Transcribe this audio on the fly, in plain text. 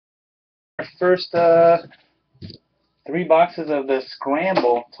First 3 boxes of the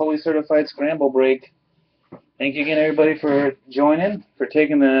Scramble, totally certified Scramble break. Thank you again, everybody, for joining, for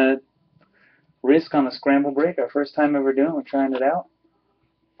taking the risk on the Scramble break. Our first time ever doing. We're trying it out.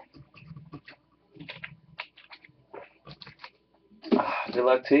 Good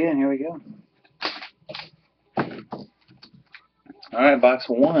luck to you, and here we go. All right, box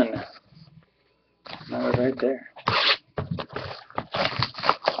 1. Number right there.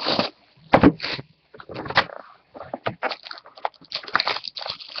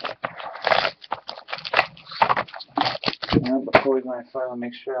 Now, before we go any further,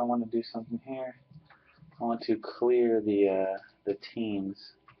 make sure I want to do something here. I want to clear the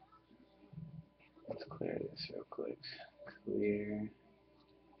teams. Let's clear this real quick. Clear.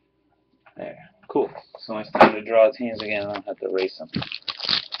 There. Cool. So when it's time to draw teams again, I don't have to erase them.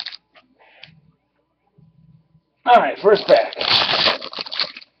 Alright, first pack.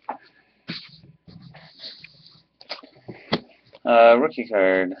 Rookie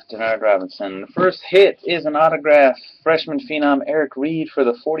card, Denard Robinson. The first hit is an autograph, freshman phenom Eric Reed for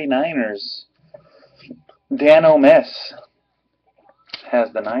the 49ers. Dan O'Mess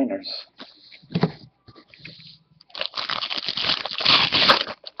has the Niners.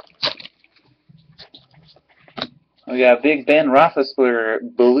 We got Big Ben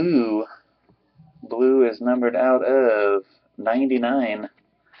Roethlisberger, blue. Blue is numbered out of 99.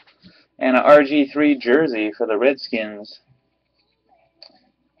 And an RG3 jersey for the Redskins.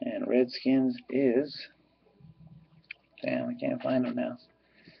 And Redskins is... Damn, I can't find them now.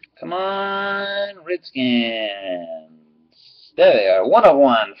 Come on, Redskins. There they are. 1 of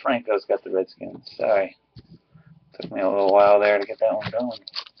 1. Franco's got the Redskins. Sorry. Took me a little while there to get that one going.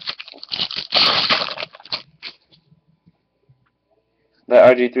 The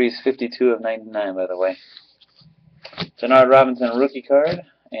RG3 is 52 of 99, by the way. Denard Robinson rookie card.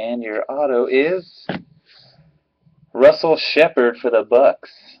 And your auto is Russell Shepard for the Bucks.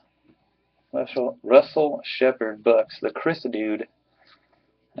 Russell Shepard Bucks. The Chris dude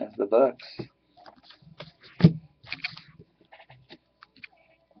has the Bucks.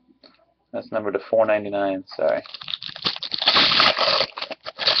 That's numbered to 499. Sorry.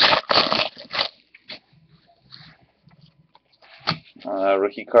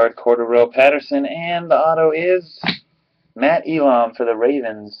 Rookie card, Cordero Patterson, and the auto is Matt Elam for the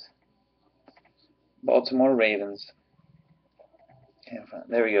Ravens. Baltimore Ravens.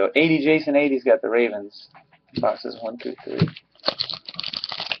 There we go. 80 Jason 80's got the Ravens. Boxes 1 through 3.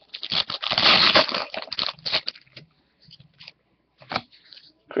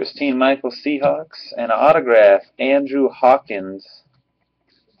 Christine Michael Seahawks, and an autograph, Andrew Hawkins.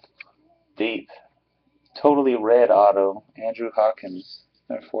 Deep. Totally red auto, Andrew Hawkins.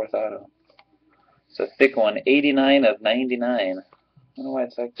 Their 4th auto. It's a thick one, 89 of 99. I don't know why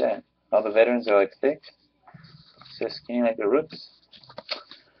it's like that. All the veterans are like thick. It's just skinny like the Rooks.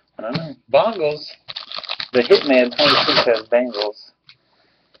 I don't know. Bongles. The Hitman 26 has Bengals.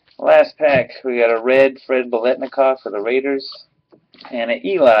 Last pack, we got a red Fred Biletnikoff for the Raiders. And an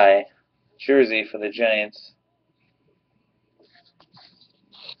Eli jersey for the Giants.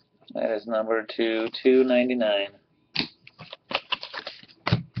 That is numbered to 299.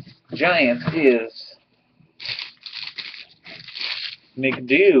 Giants is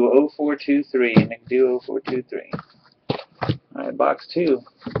McDew 0423. McDew 0423. Alright, box 2.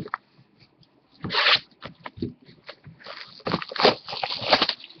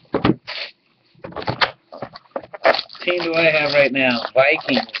 Team do I have right now?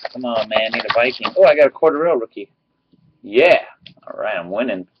 Vikings. Come on, man. Need a Viking. Oh, I got a Cordero rookie. Yeah. Alright, I'm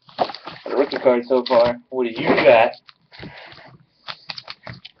winning. Got a rookie card so far. What do you got?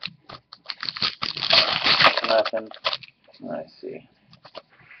 Nothing. I see.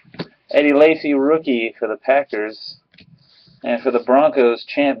 Eddie Lacy rookie for the Packers. And for the Broncos,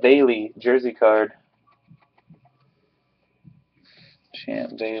 Champ Bailey jersey card.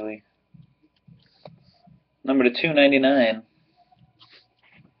 Champ Bailey. Number to 299.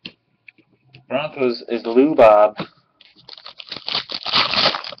 Broncos is Lou Bob.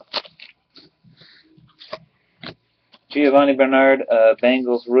 Giovanni Bernard,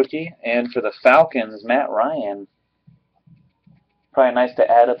 Bengals rookie. And for the Falcons, Matt Ryan. Probably nice to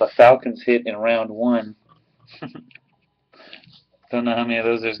add up a Falcons hit in round 1. Don't know how many of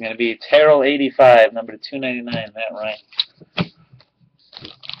those there's going to be. Terrell 85, number 299, Matt Ryan.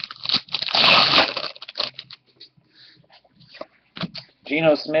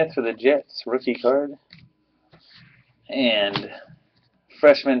 Geno Smith for the Jets, rookie card. And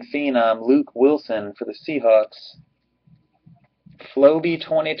freshman phenom Luke Wilson for the Seahawks. Floby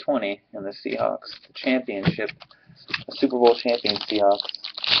 2020 in the Seahawks championship. The Super Bowl champion Seahawks.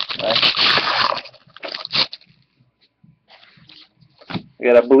 Right. We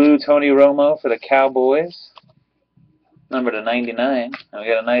got a blue Tony Romo for the Cowboys, number to 99. And we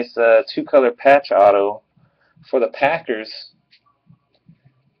got a nice two-color patch auto for the Packers.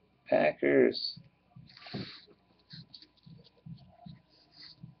 Packers.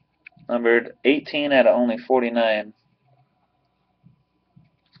 Numbered 18 out of only 49.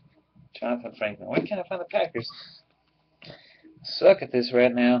 Jonathan Franklin. Why can't I find the Packers? Suck at this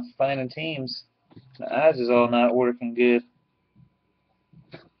right now, finding teams. The odds is all not working good.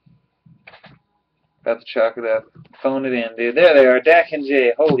 About to chalk it up. Phone it in, dude. There they are. Dak and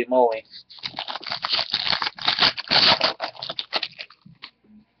Jay. Holy moly.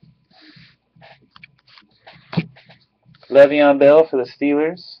 Le'Veon Bell for the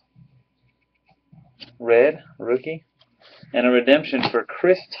Steelers. Red, rookie. And a redemption for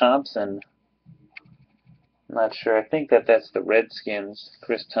Chris Thompson. I'm not sure. I think that's the Redskins.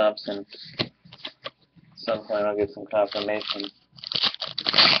 Chris Thompson. At some point I'll get some confirmation.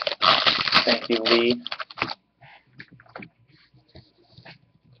 Thank you, Lee.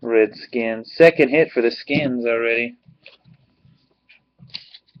 Redskins. Second hit for the Skins already.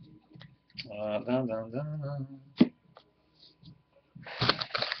 Dun, dun, dun.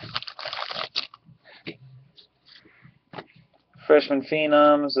 Freshman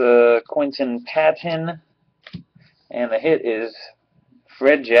Phenoms, Quentin Patton. And the hit is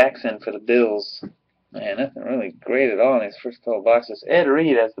Fred Jackson for the Bills. Man, nothing really great at all in these first couple boxes. Ed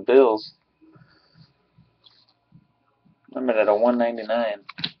Reed has the Bills. Numbered at a 199.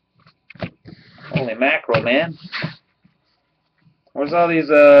 Holy mackerel, man. Where's all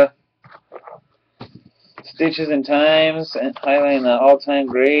these stitches and times and highlighting the all-time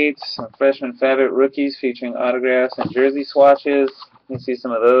greats, some freshman favorite rookies featuring autographs and jersey swatches. You can see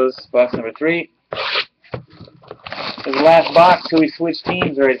some of those. Box number 3. There's the last box till we switch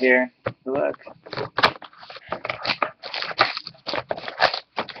teams right here. Good luck.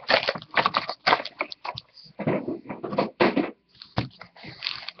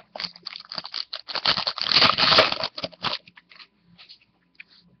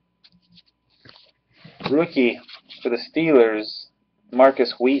 Rookie for the Steelers,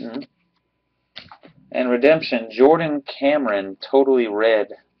 Marcus Wheaton. And redemption, Jordan Cameron, totally red.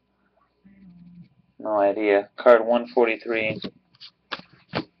 No idea. Card 143.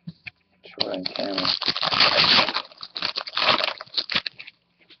 Jordan Cameron.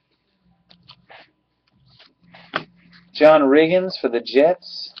 John Riggins for the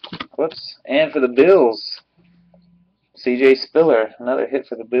Jets. Whoops. And for the Bills, C.J. Spiller. Another hit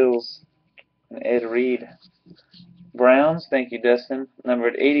for the Bills. And Ed Reed. Browns, thank you, Dustin.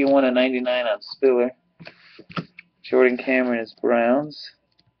 Numbered 81 of 99 on Spiller. Jordan Cameron is Browns.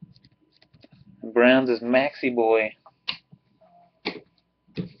 And Browns is Maxi Boy.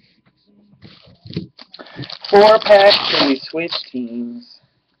 4-pack till we switch teams.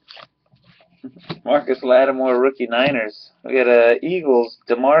 Marcus Lattimore, rookie Niners. We got Eagles,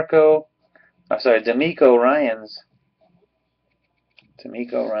 D'Amico Ryans.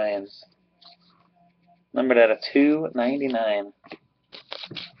 D'Amico Ryans. Numbered at a 299.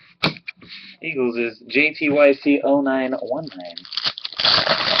 Eagles is JTYC0919.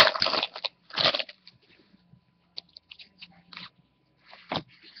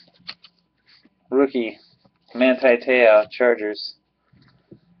 Rookie, Manti Te'o, Chargers.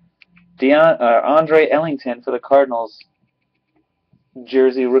 Andre Ellington for the Cardinals.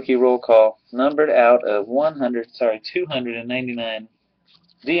 Jersey rookie roll call. Numbered out of 299.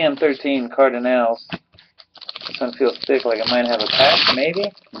 DM13 Cardinals. This one feels thick, like it might have a pack,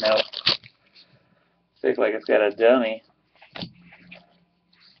 maybe? Nope. Thick like it's got a dummy.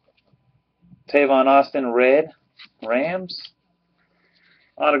 Tavon Austin, red. Rams.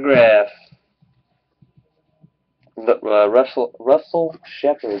 Autograph. Russell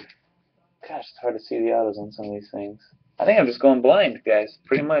Shepard. Gosh, it's hard to see the autos on some of these things. I think I'm just going blind, guys.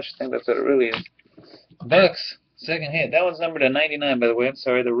 Pretty much. I think that's what it really is. Bucks. Second hit. That one's numbered to 99, by the way. I'm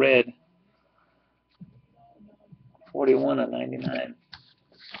sorry, the red. 41 of 99.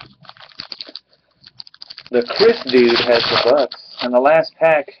 The Chris dude has the Bucks. And the last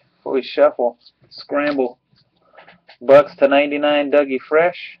pack, before we shuffle, Scramble. Bucks to 99, Dougie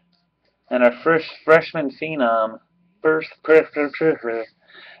Fresh. And our first freshman phenom, Ryan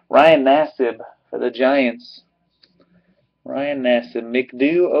Nassib for the Giants. Ryan Nassib,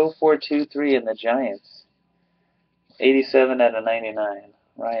 McDo 0423 in the Giants. 87 out of 99.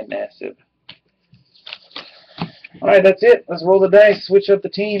 Ryan Nassib. Alright, that's it. Let's roll the dice, switch up the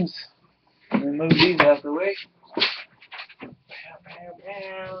teams. Let me move these out of the way.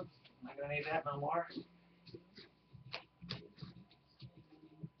 Not gonna need that no more.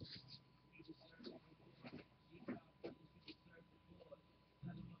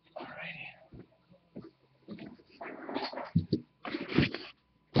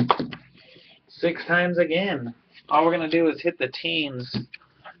 6 times again. All we're going to do is hit the teens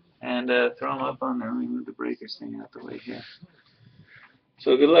and throw them up on there. Let me move the breakers thing out the way here.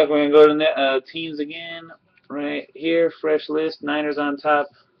 So good luck. We're going to go to the teens again. Right here, fresh list. Niners on top,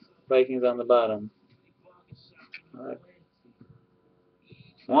 Vikings on the bottom. All right.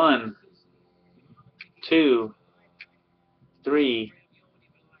 1, 2, 3,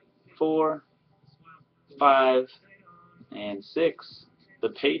 4, 5, and 6. The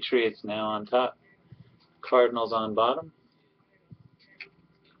Patriots now on top. Cardinals on bottom.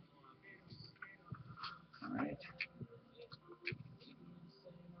 All right.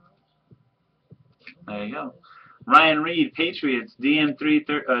 There you go. Ryan Reed, Patriots.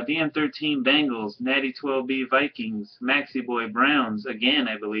 DM13 Bengals. Natty 12B Vikings. Maxi Boy Browns again,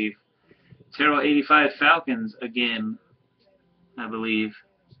 I believe. Terrell 85 Falcons again, I believe.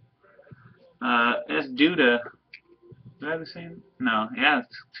 S Duda. Did I have the same? No, yeah,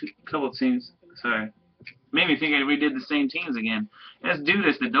 a couple of teams. Sorry. Made me think I redid the same teams again. Let's do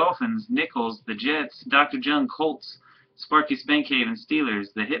this. The Dolphins, Nichols, the Jets, Dr. Jung, Colts, Sparky Spankhaven,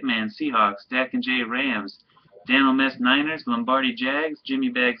 Steelers, the Hitman, Seahawks, Dak and J, Rams, Daniel Mess, Niners, Lombardi, Jags, Jimmy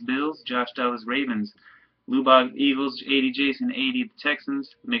Bags, Bills, Josh Dallas, Ravens, Lubog, Eagles, 80 Jason, 80, the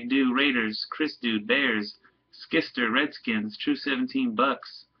Texans, McDo, Raiders, Chris Dude, Bears, Skister, Redskins, True 17,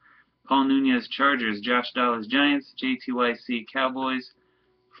 Bucks, Paul Nunez, Chargers, Josh Dallas, Giants, JTYC, Cowboys,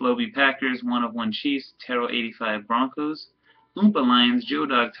 Floby Packers, 1 of 1 Chiefs, Terrell 85 Broncos, Oompa Lions, Joe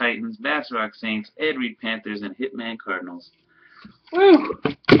Dog Titans, Bass Rock Saints, Ed Reed Panthers, and Hitman Cardinals. Woo!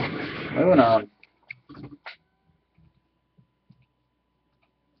 Moving on.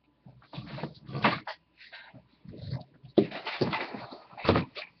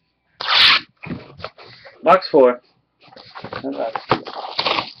 Box 4.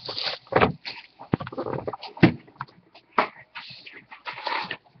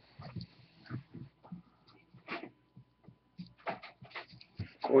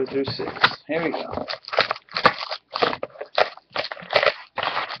 Four through 6. Here we go.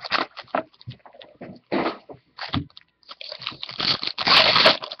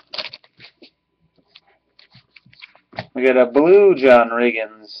 We got a blue John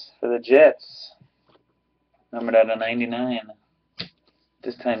Riggins for the Jets, numbered out of 99.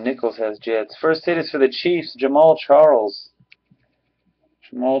 This time Nichols has Jets. First hit is for the Chiefs, Jamal Charles.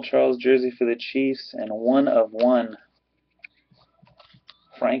 Jamal Charles jersey for the Chiefs, and 1 of 1.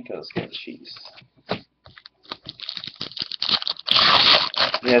 Franco's got Chiefs.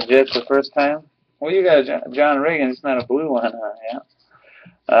 You have Jets the first time? Well, you got John Riggins. It's not a blue one, huh?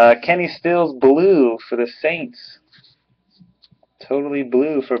 Yeah. Kenny Stills blue for the Saints. Totally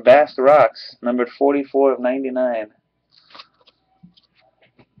blue for Bass Rocks, numbered 44 of 99.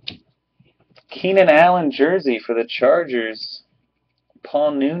 Keenan Allen jersey for the Chargers.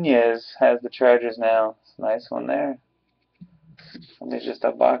 Paul Nunez has the Chargers now. It's a nice one there. Somebody's just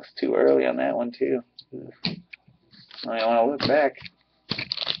a box too early on that one, too. I don't want to look back.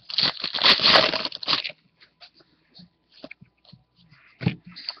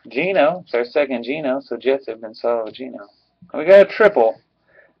 Geno. It's our second Geno, so Jets have been solid with Geno. We got a triple.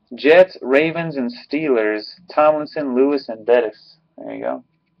 Jets, Ravens, and Steelers. Tomlinson, Lewis, and Bettis. There you go.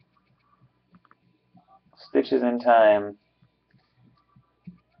 Stitches in time.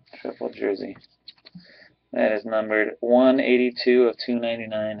 Triple jersey. That is numbered 182 of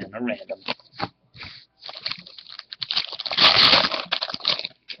 299 and a random.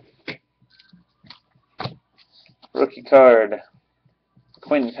 Rookie card.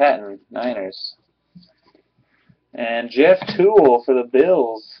 Quentin Patton, Niners. And Jeff Toole for the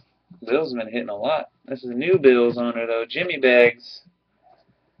Bills. Bills have been hitting a lot. This is a new Bills owner, though. Jimmy Bags.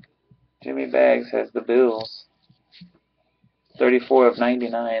 Jimmy Bags has the Bills. 34 of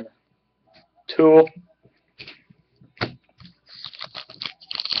 99. Toole.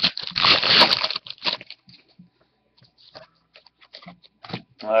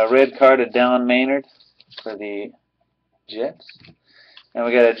 Red card of Don Maynard for the Jets. And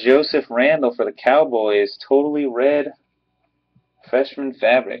we got a Joseph Randall for the Cowboys. Totally red freshman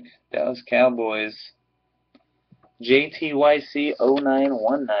fabric. Dallas Cowboys. JTYC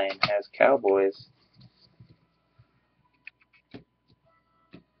 0919 has Cowboys.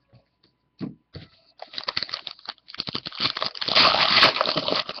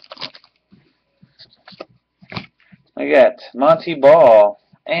 I got Monty Ball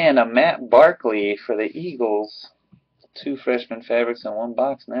and a Matt Barkley for the Eagles. 2 freshman fabrics in 1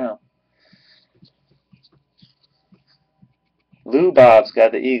 box now. Lou Bob's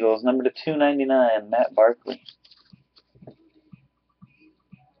got the Eagles, number 299, Matt Barkley.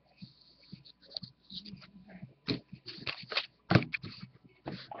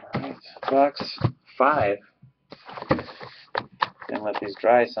 All right. Box 5. Didn't let these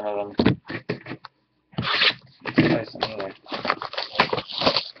dry, some of them. Dry some either.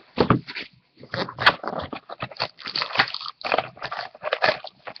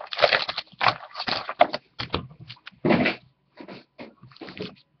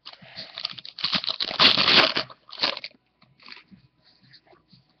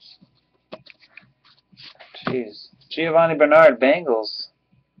 Jeez. Giovanni Bernard, Bengals.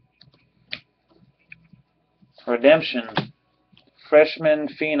 Redemption. Freshman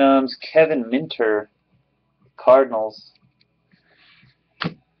Phenoms, Kevin Minter, Cardinals.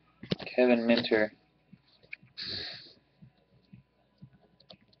 Kevin Minter.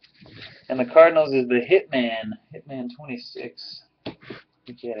 And the Cardinals is the Hitman. Hitman 26. I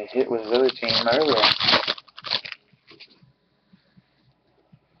think he had a hit with his other team earlier.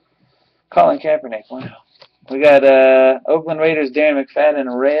 Colin Kaepernick, wow. We got Oakland Raiders, Darren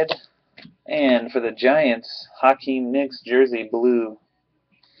McFadden, red. And for the Giants, Hakeem Nicks, jersey, blue.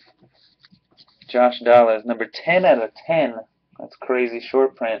 Josh Dollars, number 10 out of 10. That's crazy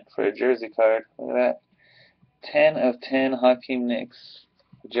short print for a jersey card. Look at that. 10 of 10, Hakeem Nicks.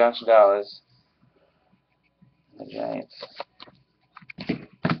 Josh Dollars. The Giants.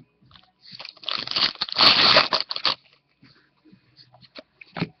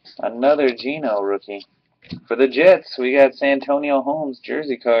 Another Geno rookie. For the Jets, we got Santonio Holmes,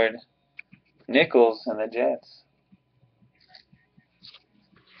 jersey card. Nichols and the Jets.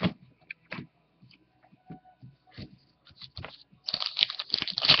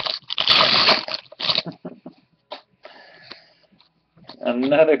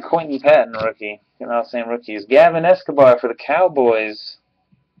 Another Quentin Patton rookie. Getting all the same rookies. Gavin Escobar for the Cowboys.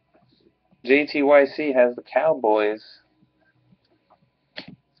 JTYC has the Cowboys.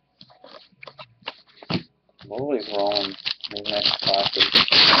 Always rolling these next boxes.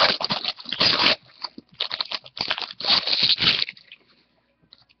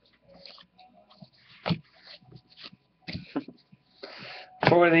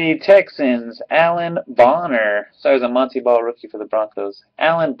 For the Texans, Alan Bonner. Sorry, it was a Monty Ball rookie for the Broncos.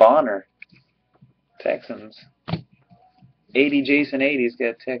 Alan Bonner. Texans. 80 Jason 80's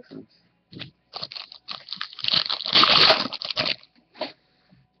got Texans.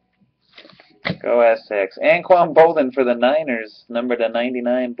 Go Aztecs. Anquan Bolden for the Niners, number to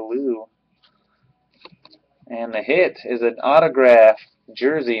 99 blue. And the hit is an autograph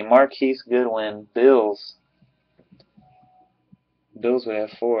jersey, Marquise Goodwin, Bills. Bills would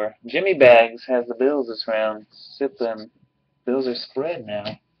have 4. Jimmy Bags has the Bills this round. Sip them. Bills are spread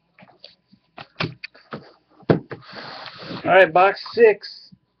now. Alright, box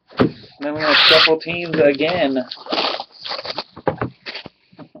 6. And then we're going to shuffle teams again.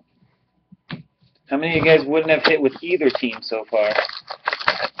 How many of you guys wouldn't have hit with either team so far?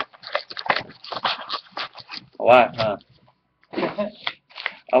 A lot, huh?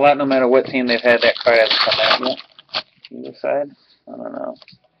 A lot, no matter what team they've had that card hasn't come out yet. Either side? I don't know.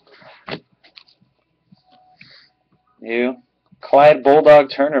 You? Clyde Bulldog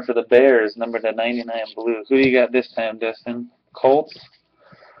Turner for the Bears, number to 99 blue. Who do you got this time, Dustin? Colts?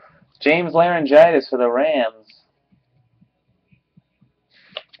 James Laryngitis for the Rams.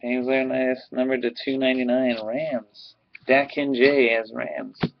 James Laryngitis, number to 299, Rams. Dakin J as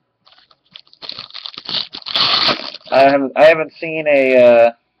Rams. I haven't seen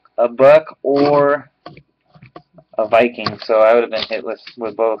a Buck or a Viking, so I would have been hit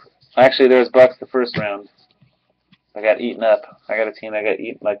with both. Actually, there was Bucks the first round. I got eaten up. I got a team that got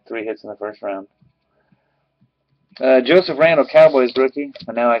eaten like 3 hits in the first round. Joseph Randall, Cowboys rookie.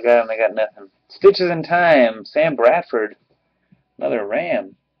 And now I got him. I got nothing. Stitches in Time, Sam Bradford. Another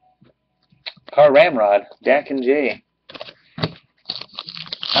Ram. Car Ramrod, Dak and J.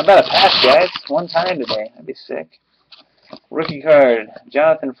 How about a pass, guys? One time today. That'd be sick. Rookie card,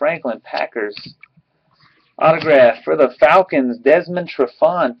 Jonathan Franklin, Packers. Autograph for the Falcons, Desmond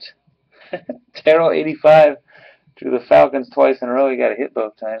Trufant. Terrell 85. Drew the Falcons twice in a row. He got a hit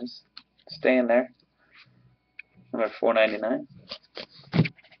both times. Staying there. Number 499.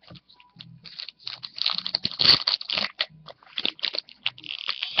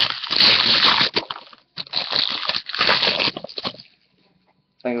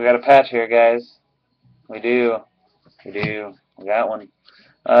 I think we got a patch here, guys. We do. We do. We got one.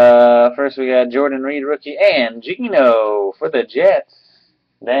 First we got Jordan Reed, rookie, and Geno for the Jets.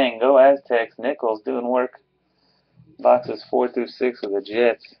 Dang, go Aztecs. Nichols doing work. Boxes 4 through 6 with the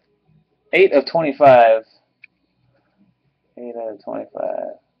Jets. 8 of 25. 8 out of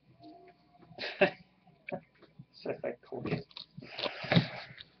 25.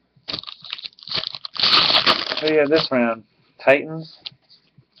 Who do you have this round? Titans?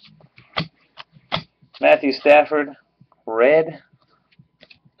 Matthew Stafford, red.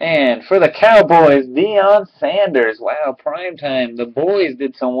 And for the Cowboys, Deion Sanders. Wow, primetime. The boys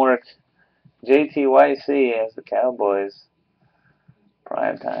did some work. JTYC as the Cowboys.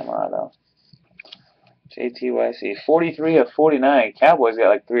 Primetime auto. JTYC. 43 of 49. Cowboys got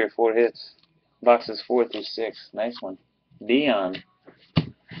like 3 or 4 hits. Boxes 4 through 6. Nice one. Deion.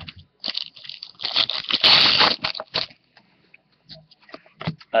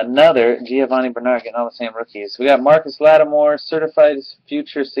 Another Giovanni Bernard, getting all the same rookies. We got Marcus Lattimore, Certified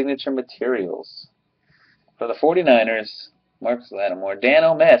Future Signature Materials. For the 49ers, Marcus Lattimore. Dan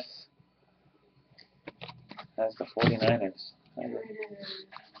O'Mess. That's the 49ers.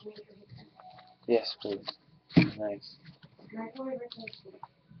 Yes, please. Nice.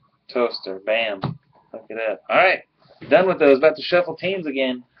 Toaster. Bam. Look it up. Alright. Done with those. About to shuffle teams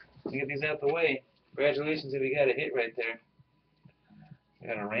again. Get these out the way. Congratulations if you got a hit right there. I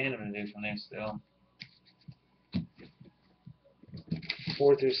got a random to do from there still.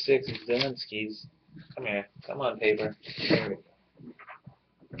 4 through 6 is Zelinski's. Come here. Come on, paper. There we go.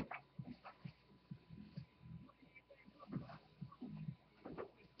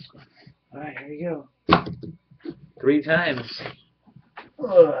 Alright, here we go. 3 times.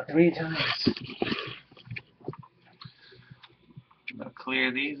 3 times. I'm going to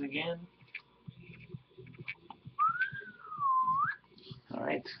clear these again.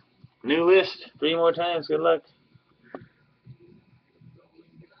 Alright. New list. 3 more times. Good luck.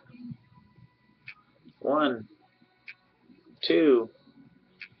 1, 2,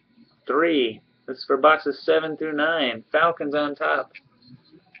 3. This is for boxes 7 through 9. Falcons on top.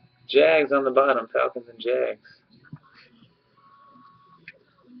 Jags on the bottom. Falcons and Jags.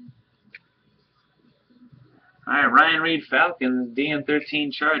 Alright, Ryan Reed Falcons,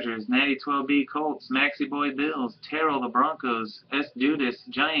 DN13 Chargers, Natty 12B Colts, Maxie Boy Bills, Terrell the Broncos, S. Dudas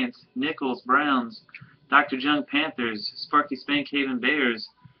Giants, Nichols Browns, Dr. Junk Panthers, Sparky Spankhaven Bears,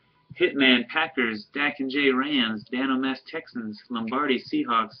 Hitman Packers, Dak and J Rams, Dan O'Mess Texans, Lombardi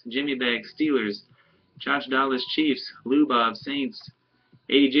Seahawks, Jimmy Bag Steelers, Josh Dallas Chiefs, Lou Bob Saints,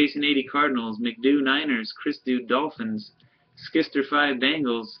 80 Jason 80 Cardinals, McDo Niners, Chris Dude Dolphins, Skister 5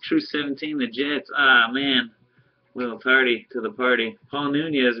 Bengals, True 17 the Jets. Ah, man. Little tardy to the party. Paul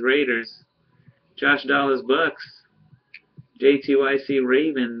Nunez Raiders, Josh Dallas Bucks, JTYC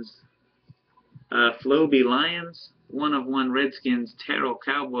Ravens, Floby Lions, 1 of 1 Redskins, Terrell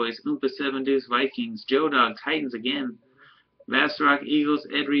Cowboys, Oompa 7 Deuce Vikings, Joe Dog Titans again, Vassrock Eagles,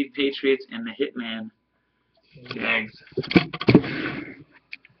 Ed Reed Patriots, and the Hitman Jags.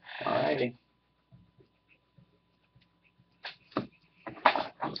 Alrighty.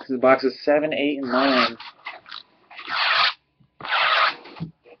 This is boxes 7, 8, and 9.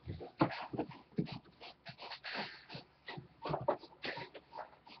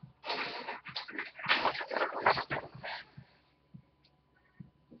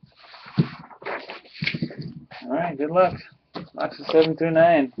 Alright, good luck. Boxes 7 through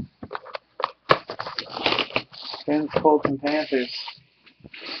 9. Skins, Colts, and Panthers.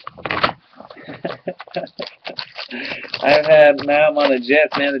 Now I'm on the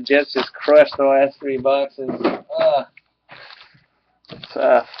Jets, man. The Jets just crushed the last 3 boxes.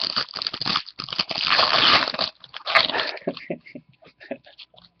 Tough.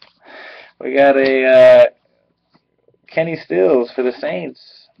 We got a Kenny Stills for the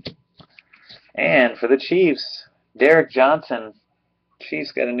Saints. And for the Chiefs, Derek Johnson.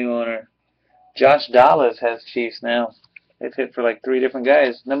 Chiefs got a new owner. Josh Dallas has Chiefs now. They've hit for like 3 different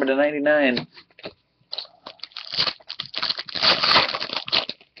guys. Number to 99.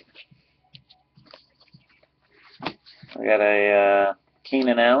 We got a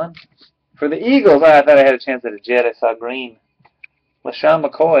Keenan Allen. For the Eagles, I thought I had a chance at a Jet. I saw green. LaShawn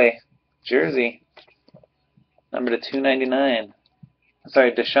McCoy, jersey. Number to 299.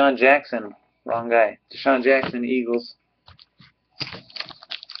 Sorry, Deshaun Jackson. Wrong guy. Deshaun Jackson, Eagles.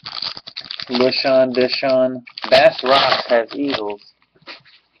 Deshaun. Bass Rocks has Eagles.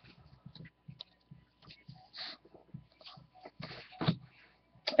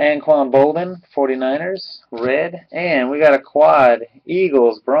 Anquan Bolden, 49ers, red. And we got a quad.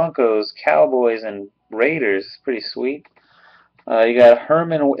 Eagles, Broncos, Cowboys, and Raiders. Pretty sweet. You got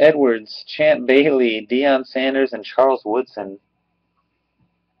Herman Edwards, Champ Bailey, Deion Sanders, and Charles Woodson.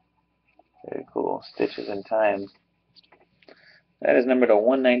 Very cool. Stitches in time. That is number to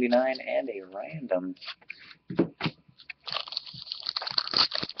 199 and a random.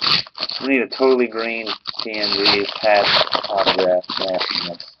 We need a totally green PNG patch autograph.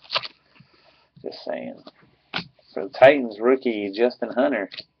 Nastiness. Just saying. For the Titans, rookie Justin Hunter.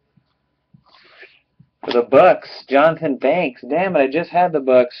 For the Bucks, Jonathan Banks. Damn it, I just had the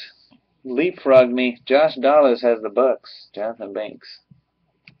Bucks. leapfrogged me. Josh Dollars has the Bucks. Jonathan Banks.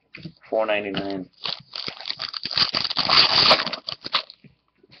 $4.99.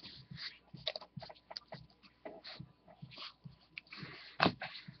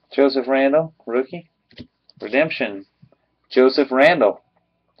 Joseph Randall, rookie. Redemption. Joseph Randall.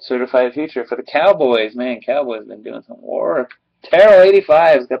 Certified future for the Cowboys. Man, Cowboys have been doing some work. Terrell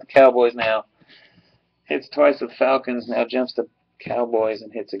 85's got the Cowboys now. Hits twice with Falcons. Now jumps to Cowboys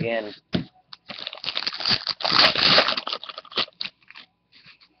and hits again.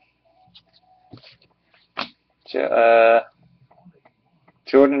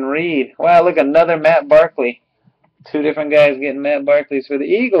 Jordan Reed. Wow, look, another Matt Barkley. Two different guys getting Matt Barkleys for the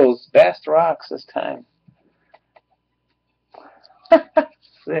Eagles. Best rocks this time.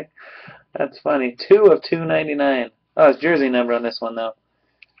 Sick. That's funny. 2 of 299. Oh, it's jersey number on this one, though.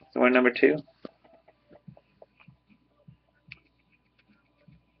 So we're number 2.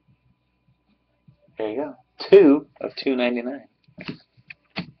 There you go. 2 of 299.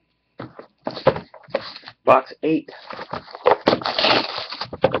 Box 8.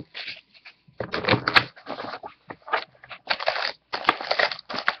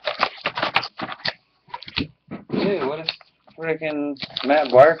 Dude, what if freaking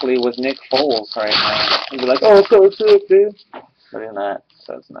Matt Barkley was Nick Foles right now? He'd be like, oh, so sick, dude. But he's not,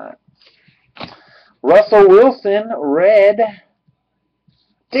 so it's not. Russell Wilson, red.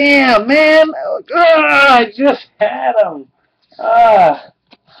 Damn, man! I just had him.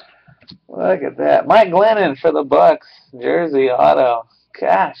 Look at that. Mike Glennon for the Bucks. Jersey auto.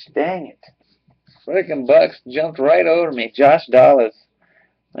 Gosh, dang it. Freaking Bucks jumped right over me. Josh Dollars.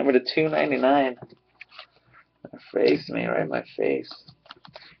 Number to 299. Faced me right in my face.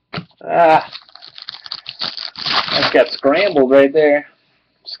 That's got scrambled right there.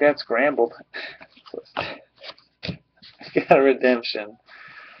 Just got scrambled. Got a redemption.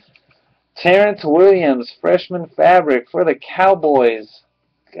 Terrence Williams, freshman fabric for the Cowboys.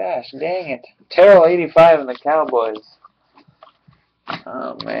 Gosh, dang it. Terrell 85 in the Cowboys.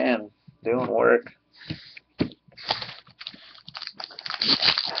 Oh, man. Doing work.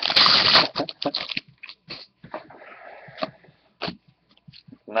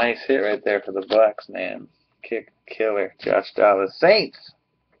 Nice hit right there for the Bucks, man. Kick killer. Josh Dollars. Saints.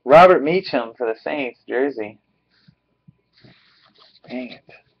 Robert Meacham for the Saints. Jersey. Dang it.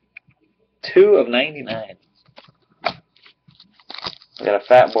 2 of 99. We got a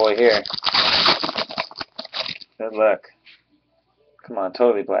fat boy here. Good luck. Come on,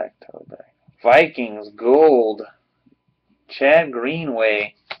 totally black. Totally black. Vikings, gold. Chad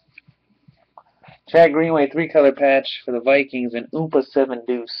Greenway. Chad Greenway, 3-color patch for the Vikings and Oompa 7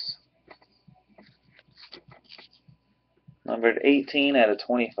 Deuce. Numbered 18 out of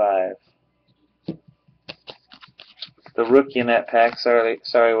 25. The rookie in that pack, sorry,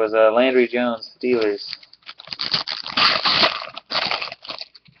 was Landry Jones, Steelers.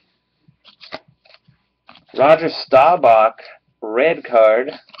 Roger Staubach, red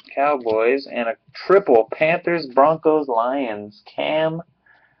card, Cowboys, and a triple, Panthers, Broncos, Lions, Cam,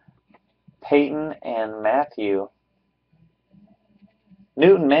 Peyton, and Matthew.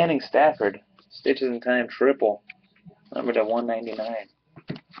 Newton, Manning, Stafford, Stitches in Time, triple, number to 199.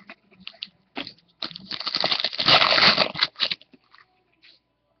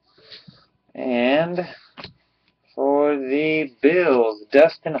 And for the Bills,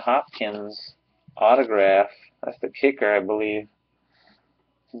 Dustin Hopkins, autograph. That's the kicker, I believe.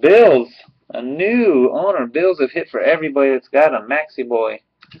 Bills, a new owner. Bills have hit for everybody that's got a Maxi Boy.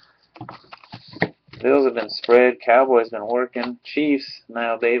 Bills have been spread. Cowboys been working. Chiefs,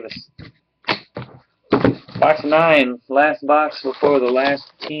 Niall Davis. Box 9, last box before the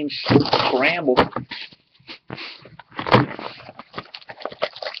last team scramble.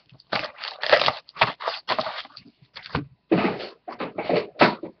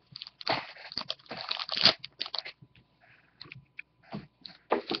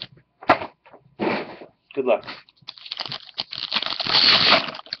 Good luck.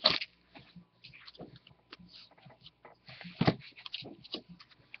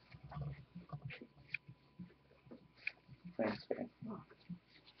 Thanks, man.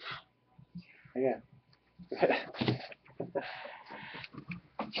 Yeah.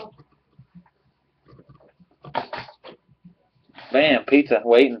 Bam, pizza,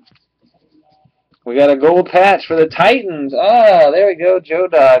 waiting. We got a gold patch for the Titans. Oh, there we go. Joe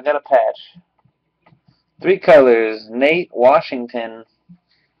Dog got a patch. 3 colors. Nate Washington.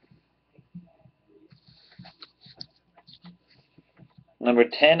 Number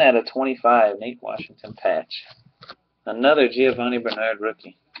 10 out of 25. Nate Washington patch. Another Giovanni Bernard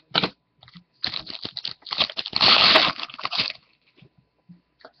rookie.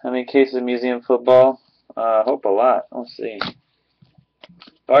 How many cases of museum football? Hope a lot. Let's see.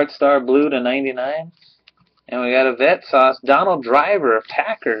 Bart Starr Blue to 99. And we got a vet sauce. Donald Driver of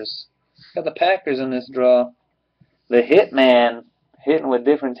Packers. Got the Packers in this draw. The Hitman. Hitting with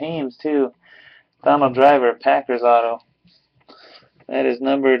different teams, too. Donald Driver, Packers auto. That is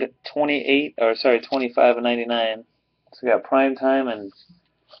numbered 25 of 99. So we got Prime Time and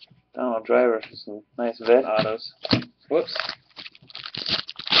Donald Driver for some nice vet autos. Whoops.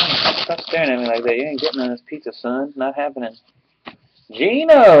 Stop staring at me like that. You ain't getting on this pizza, son. Not happening.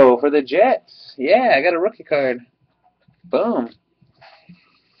 Gino for the Jets. Yeah, I got a rookie card. Boom.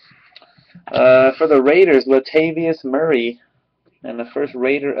 For the Raiders, Latavius Murray. And the first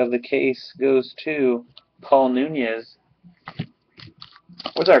Raider of the case goes to Paul Nunez.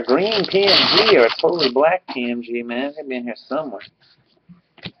 What's our green PMG or a totally black PMG, man? It's got to be in here somewhere.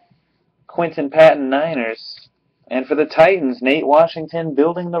 Quentin Patton, Niners. And for the Titans, Nate Washington,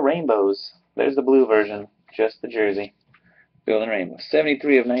 Building the Rainbows. There's the blue version, just the jersey. Building Rainbows.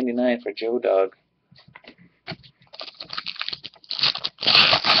 73 of 99 for Joe Dog.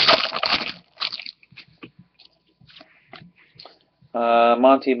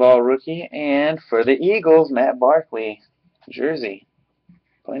 Monty Ball rookie. And for the Eagles, Matt Barkley, jersey.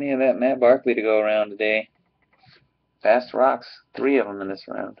 Plenty of that Matt Barkley to go around today. Fast Rocks, 3 of them in this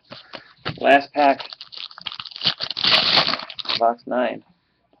round. Last pack. Box 9.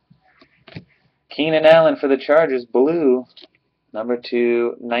 Keenan Allen for the Chargers, blue, number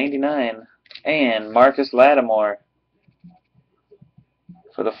 299. And Marcus Lattimore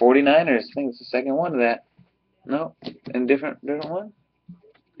for the 49ers. I think it's the second one of that. No, in different one?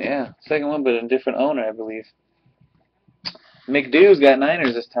 Yeah, second one, but a different owner, I believe. McDou's got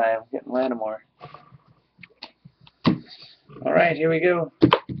Niners this time, getting Lattimore. All right, here we go.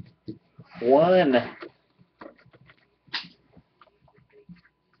 1.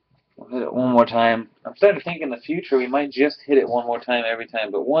 We'll hit it one more time. I'm starting to think in the future we might just hit it one more time every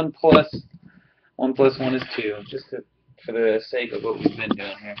time, but 1 plus 1 is 2, just for the sake of what we've been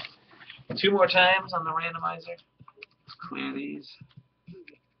doing here. 2 more times on the randomizer. Let's clear these.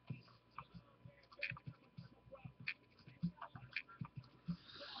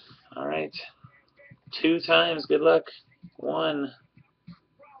 All right. 2 times. Good luck. 1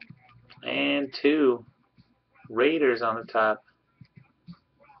 and 2. Raiders on the top.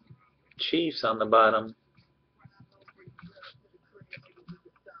 Chiefs on the bottom.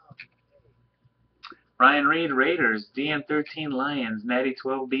 Ryan Reed, Raiders. DM13, Lions. Natty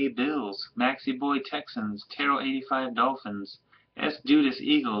 12B, Bills. Maxi Boy, Texans. Terrell 85, Dolphins. S. Judas,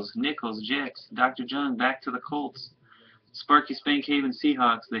 Eagles. Nichols, Jets. Dr. John, back to the Colts. Sparky Spankhaven,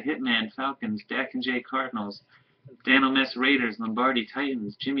 Seahawks. The Hitman, Falcons. Dak and J, Cardinals. Dan Mess, Raiders. Lombardi,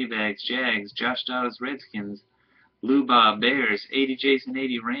 Titans. Jimmy Bags, Jags. Josh Dawes, Redskins. Lou Bob, Bears. 80 Jason,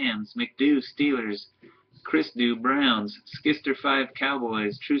 80 Rams. McDoo, Steelers. Chris Dew, Browns. Skister 5,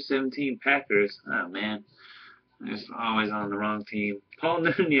 Cowboys. True 17, Packers. Oh, man. I'm just always on the wrong team. Paul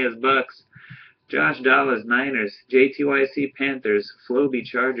Nunez, Bucks. Josh Dallas, Niners. JTYC, Panthers. Floby,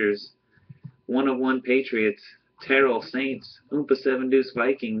 Chargers. 1 of 1, Patriots. Terrell, Saints. Oompa 7 Deuce,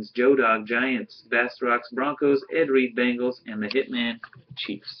 Vikings. Joe Dog, Giants. Bass Rocks, Broncos. Ed Reed, Bengals. And the Hitman,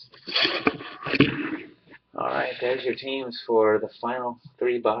 Chiefs. Alright, there's your teams for the final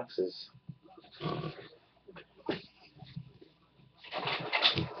 3 boxes.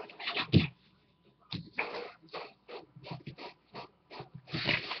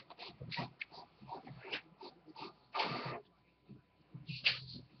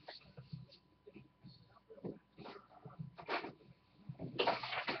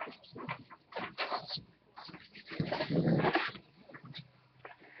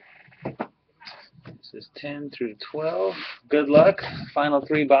 This is 10 through 12. Good luck. Final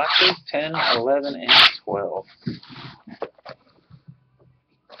 3 boxes, 10, 11, and 12.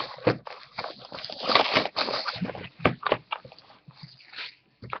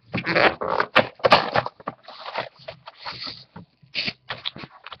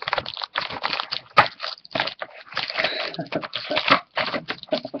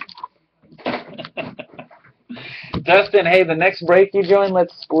 Dustin, hey, the next break you join,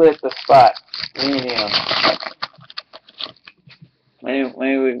 let's split the spot. Me and you. Maybe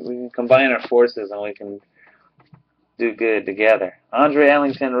we can combine our forces and we can do good together. Andre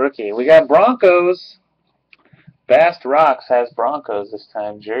Ellington, rookie. We got Broncos. Bast Rocks has Broncos this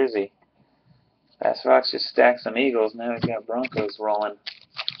time, jersey. Bast Rocks just stacked some Eagles. Now we've got Broncos rolling.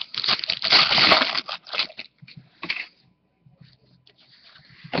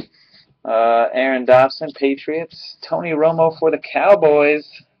 Aaron Dobson, Patriots. Tony Romo for the Cowboys.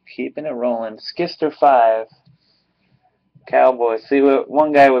 Keeping it rolling. Skister 5. Cowboys. See, what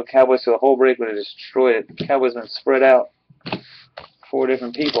one guy with Cowboys to a whole break would have destroyed it. Cowboys been spread out. 4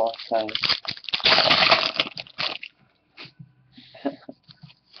 different people this time.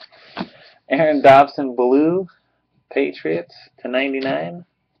 Aaron Dobson blue, Patriots to 99.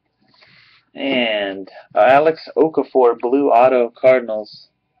 And Alex Okafor blue auto, Cardinals.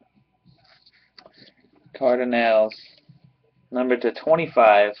 Cardinals. Number to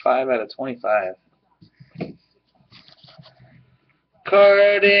 25. 5 out of 25.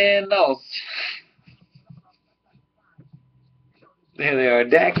 Cardinals. There they are.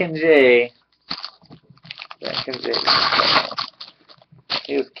 Dak and Jay. Dak and Jay.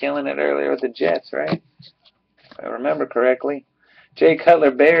 He was killing it earlier with the Jets, right? If I remember correctly. Jay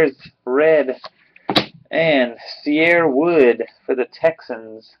Cutler, Bears, red. And Sierra Wood for the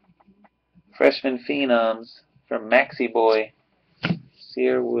Texans. Freshman phenoms from Maxi Boy.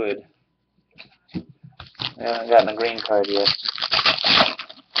 Sierra Wood. I haven't gotten a green card yet.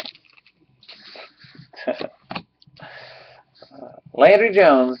 Landry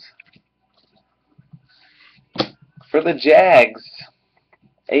Jones for the Jags.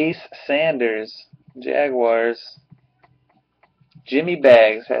 Ace Sanders, Jaguars. Jimmy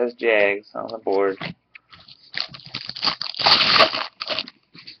Baggs has Jags on the board.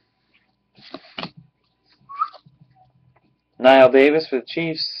 Niall Davis for the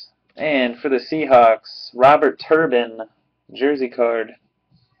Chiefs. And for the Seahawks, Robert Turbin, jersey card.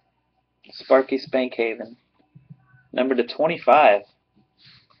 Sparky Spankhaven. Number to 25.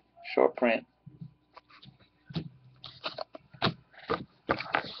 Short print.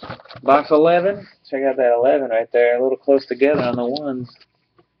 Box 11. Check out that 11 right there. A little close together on the ones.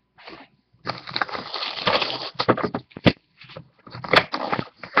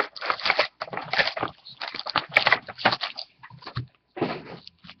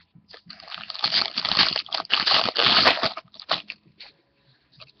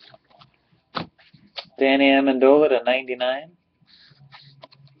 Danny Amendola to 99.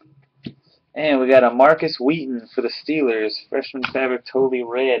 And we got a Marcus Wheaton for the Steelers. Freshman fabric, totally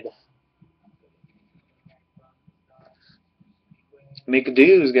red.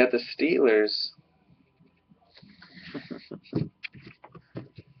 McDew's got the Steelers.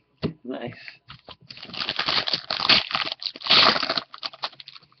 Nice.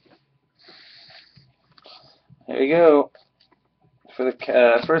 There we go. For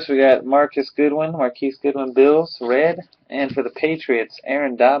the first, we got Marquise Goodwin, Bills, red. And for the Patriots,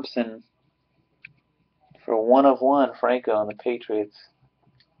 Aaron Dobson for 1/1, Franco on the Patriots.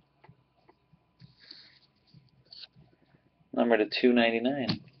 Number to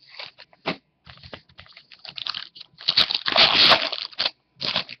 299.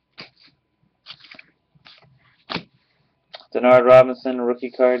 Denard Robinson,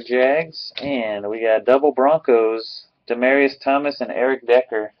 rookie card, Jags. And we got double Broncos, Demarius Thomas and Eric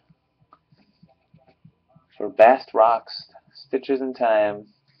Decker for Bast Rocks, Stitches in Time.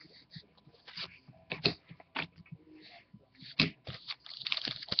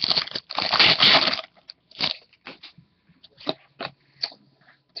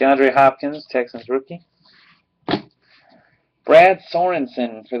 DeAndre Hopkins, Texans rookie. Brad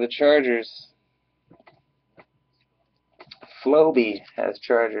Sorensen for the Chargers. Floby has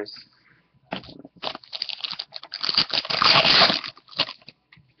Chargers.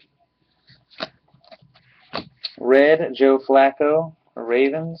 Red, Joe Flacco,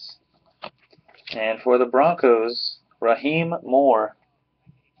 Ravens. And for the Broncos, Raheem Moore.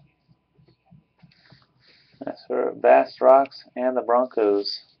 That's for Bass Rocks and the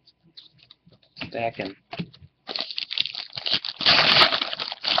Broncos. Stacking.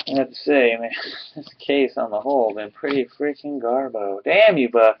 I have to say, man, this case on the whole been pretty freaking garbo. Damn you,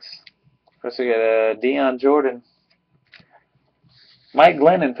 Bucks. First we got Deion Jordan. Mike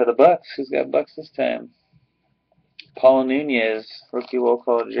Glennon for the Bucks. Who's got Bucks this time? Paul Nunez, rookie will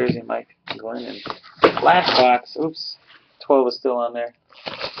call jersey, Mike Glennon. Last box. Oops. 12 is still on there.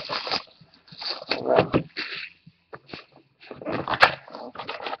 All right.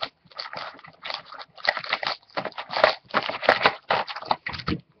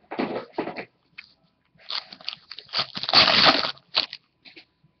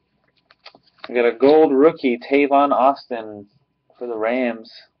 We got a gold rookie, Tavon Austin for the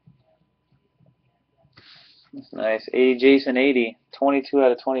Rams. That's nice. Jason 80, 22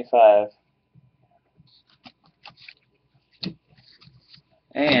 out of 25.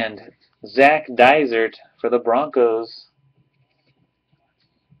 And Zach Dysert for the Broncos.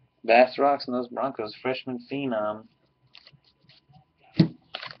 Bass Rocks and those Broncos, freshman phenom.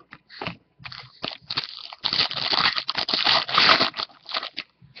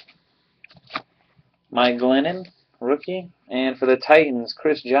 Mike Glennon rookie. And for the Titans,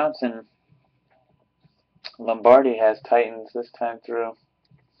 Chris Johnson. Lombardi has Titans this time through.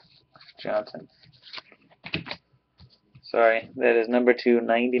 Johnson. Sorry, that is number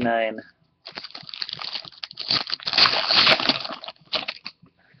 299.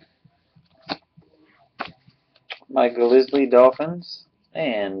 Michael Isley, Dolphins.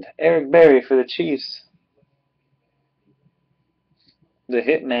 And Eric Berry for the Chiefs. The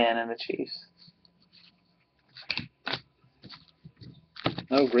Hitman and the Chiefs.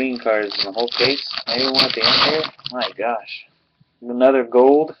 No green cards in the whole case. Maybe one at the end here. My gosh. Another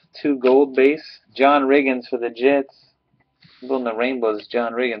gold. 2 gold base. John Riggins for the Jets. Building the rainbows.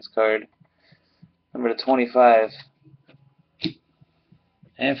 John Riggins card. Number 25.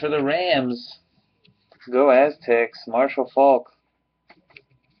 And for the Rams, go Aztecs. Marshall Faulk.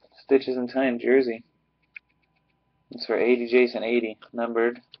 Stitches in Time jersey. It's for 80, Jason 80.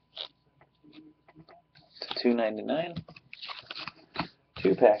 Numbered to 299.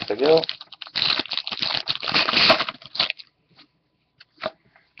 2 packs to go.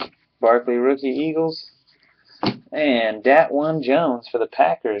 Barkley rookie Eagles. And Dat1 Jones for the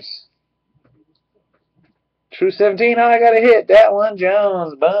Packers. True 17. Oh, I got a hit. Dat1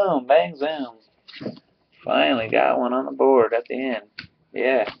 Jones. Boom. Bang, zoom. Finally got one on the board at the end.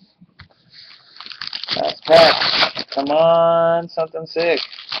 Yeah. Last pack. Come on. Something sick.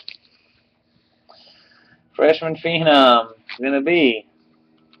 Freshman Phenom. Going to be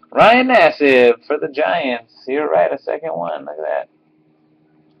Ryan Nassib for the Giants. You're right. A second one. Look at that.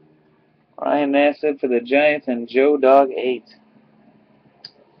 Ryan Nassib for the Giants and Joe Dog 8.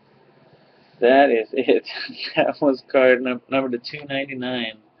 That is it. That was card number to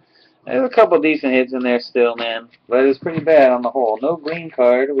 299. There's a couple decent hits in there still, man. But it's pretty bad on the whole. No green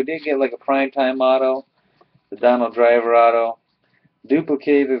card. We did get like a primetime auto. The Donald Driver auto.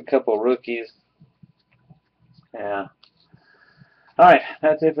 Duplicated a couple rookies. Yeah. Alright,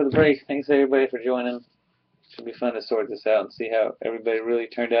 that's it for the break. Thanks everybody for joining. Should be fun to sort this out and see how everybody really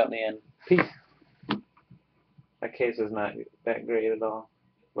turned out in the end. Peace. That case is not that great at all.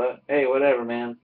 But, hey, whatever, man.